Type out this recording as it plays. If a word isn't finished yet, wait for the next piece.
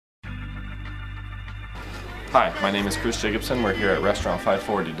Hi, my name is Chris Jacobson. We're here at Restaurant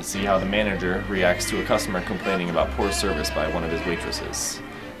 540 to see how the manager reacts to a customer complaining about poor service by one of his waitresses.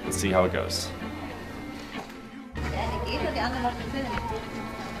 Let's see how it goes.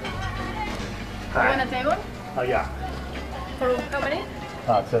 Want a table? Yeah. For how many?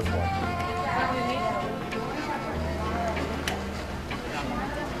 Just one.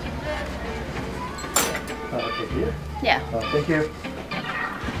 Okay, here? Yeah. Thank you.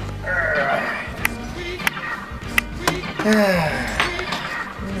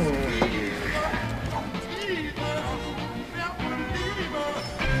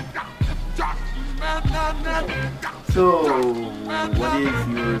 So, what is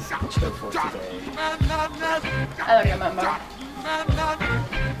your schedule for today? I don't remember.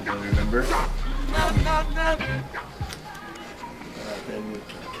 Don't remember? Then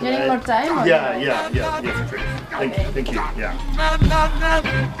You need more time? Or yes, please. Thank you, yeah.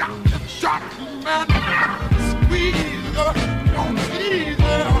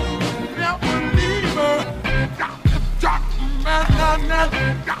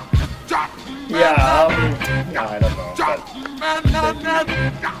 Yeah, I don't know,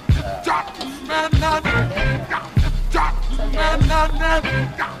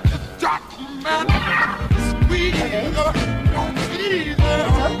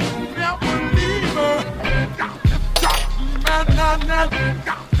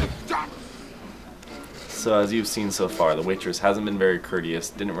 So as you've seen so far, the waitress hasn't been very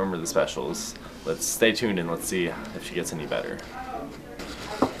courteous, didn't remember the specials. Let's stay tuned and let's see if she gets any better.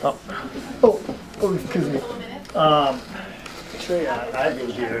 excuse me. Actually, I've been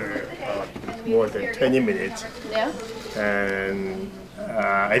here more than 20 minutes, Yeah? and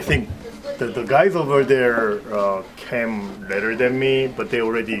I think the guys over there came later than me, but they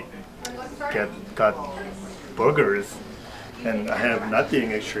already got burgers, and I have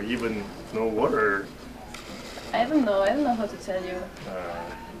nothing actually, even no water. I don't know how to tell you.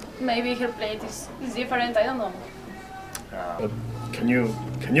 Maybe her plate is different, I don't know. Can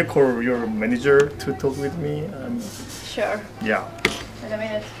you call your manager to talk with me? Sure. Yeah. Wait a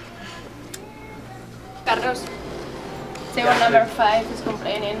minute. Carlos, table number 5 is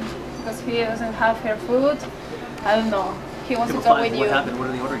complaining because he doesn't have her food. I don't know. He wants to talk with you. What happened? What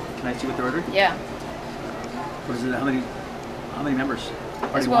are they ordering? Can I see what they're ordering? Yeah. What is it? How many members? Just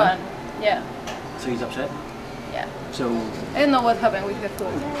Already one. Yeah. So he's upset? Yeah. So I don't know what happened with the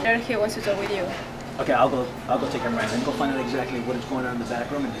food. There he wants to talk with you. okay, I'll go take care of mine and go find out exactly what is going on in the back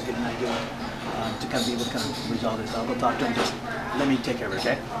room and just get an idea to kind of be able to kind of resolve this. I'll go talk to him. Just let me take care of it,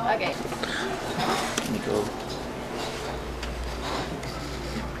 okay? Okay. Nico.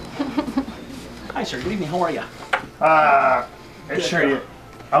 Hi, sir. Good evening. How are you? Actually,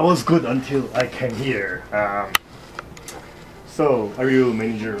 I was good until I came here. So, are you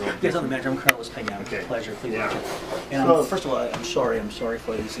manager of Yes, I'm the manager. I'm Carlos Pena. Okay. Pleasure. Please. Yeah. And So- first of all, I'm sorry. I'm sorry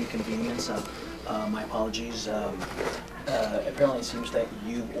for this inconvenience. My apologies. Apparently, it seems that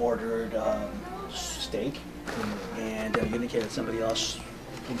you ordered steak, and you indicated somebody else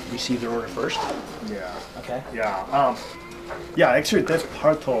received their order first. Yeah. Okay. Yeah. Yeah. Actually, that's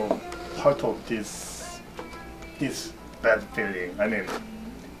part of this bad feeling. I mean,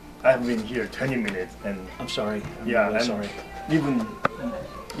 I've been here 20 minutes, and I'm sorry. I'm yeah, really and sorry.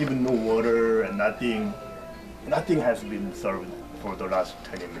 even no water and nothing has been served for the last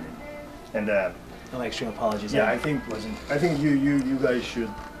 20 minutes. And My extreme apologies. yeah, I think you guys should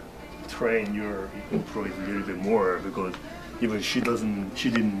train your employees a little bit more, because even she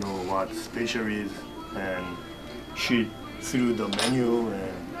didn't know what special is, and she threw the menu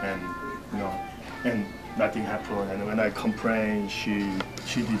and you know, and nothing happened. And when I complained, she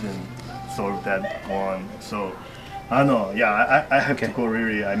didn't solve that one. So I don't know. Yeah, I have to go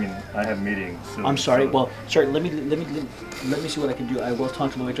really. I mean, I have meetings. So, I'm sorry. so- Well, sir, let me see what I can do. I will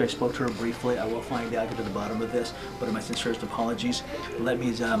talk to the waitress. I spoke to her briefly. I will find out, get to the bottom of this. But my sincerest apologies. Let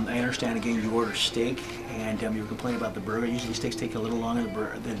me. I understand again. You ordered steak, and you were complaining about the burger. Usually steaks take a little longer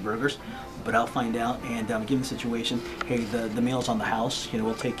than burgers, but I'll find out. And given the situation, hey, the meal's on the house. You know,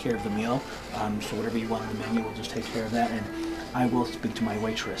 we'll take care of the meal. So whatever you want on the menu, we'll just take care of that. And I will speak to my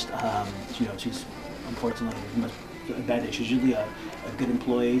waitress. You know, she's unfortunately a bad day. She's usually a good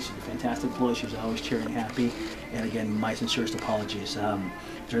employee. She's a fantastic employee. She's always cheery and happy. And again, my sincerest apologies. Is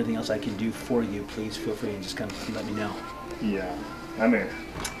there anything else I can do for you? Please feel free and just kind of let me know. Yeah, I mean,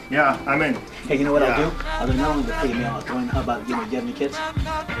 Hey, you know what Yeah. I'll do? I'll do not only the free meal, I'll throw in, how about, you have any kids?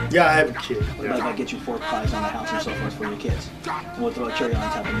 yeah, I have a kid. What about if I get you 4 pies on the house and so forth for your kids? And we'll throw a cherry on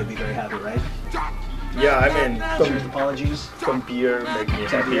top and you'll be very happy, right? Yeah, I mean, Sincerest apologies. some beer make me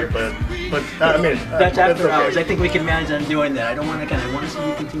happy, beer? but I mean, That's after okay. hours. I think we can manage on doing that. I don't want to I want to see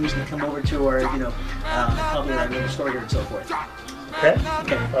you continuously come over to our, probably our little store here and so forth. Okay.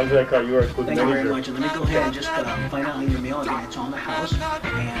 Okay. Sounds like you are a good Thank you very manager. much. And let me go ahead and just find out in your mail again. It's on the house,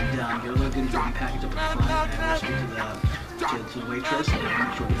 and your little goodies will be packaged up at the front. And I'll speak to the waitress and I'll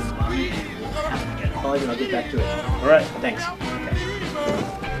make sure we get the bottom and we'll have it again. I'll get back to it. All right. Thanks. Okay.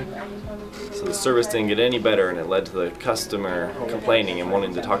 So the service didn't get any better, and it led to the customer complaining and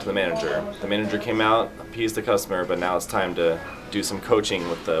wanting to talk to the manager. The manager came out, appeased the customer, but now it's time to do some coaching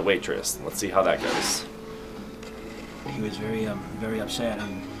with the waitress. Let's see how that goes. He was very upset,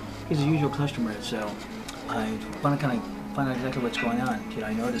 and he's a usual customer, so I want to kind of find out exactly what's going on.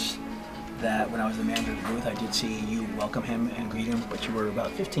 I noticed that when I was the manager of the booth, I did see you welcome him and greet him, but you were about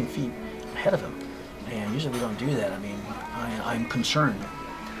 15 feet ahead of him, and usually we don't do that. I mean, I'm concerned.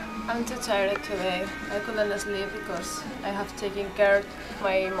 I'm too tired today. I couldn't sleep because I have taken care of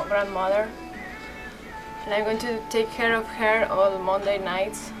my grandmother. And I'm going to take care of her all Monday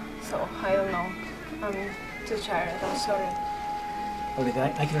nights. So I don't know. I'm too tired. I'm sorry.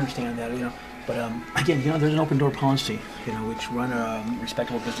 Okay, I can understand that, But again, there's an open door policy, which run a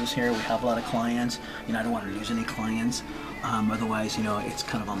respectable business here. We have a lot of clients. I don't want to lose any clients. Otherwise, it's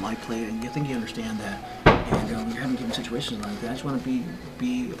kind of on my plate, and I think you understand that. And you're having given situations like that. I just want to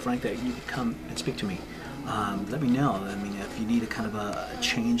be frank that you could come and speak to me. Let me know. I mean, if you need a kind of a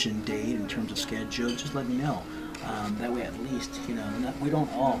change in date in terms of schedule, just let me know. That way, at least, we don't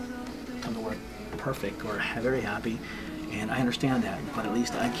all come to work perfect or very happy. And I understand that, but at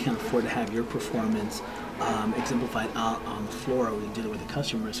least I can't afford to have your performance exemplified out on the floor when you deal with the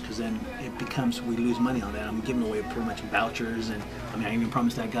customers, because then it becomes, we lose money on that. I'm giving away pretty much vouchers, and I even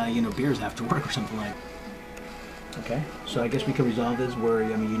promised that guy, beers after work or something like that. Okay, so I guess we can resolve this where,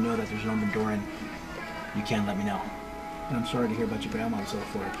 you know that there's an open door and you can let me know. And I'm sorry to hear about your grandma and so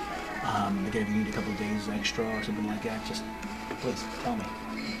forth. Again, if you need a couple of days extra or something like that, just please tell me.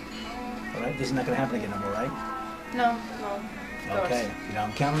 All right, this is not going to happen again, all right? No. Of Okay, course.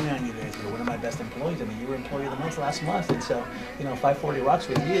 I'm counting on you guys. You're one of my best employees. I mean, you were employee of the month last month, and so, 540 rocks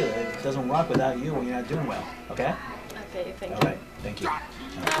with you. It doesn't rock without you when you're not doing well, okay? Okay, thank All you. right, thank you.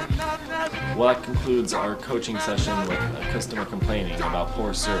 Well, that concludes our coaching session with a customer complaining about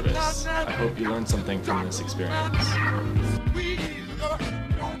poor service. I hope you learned something from this experience.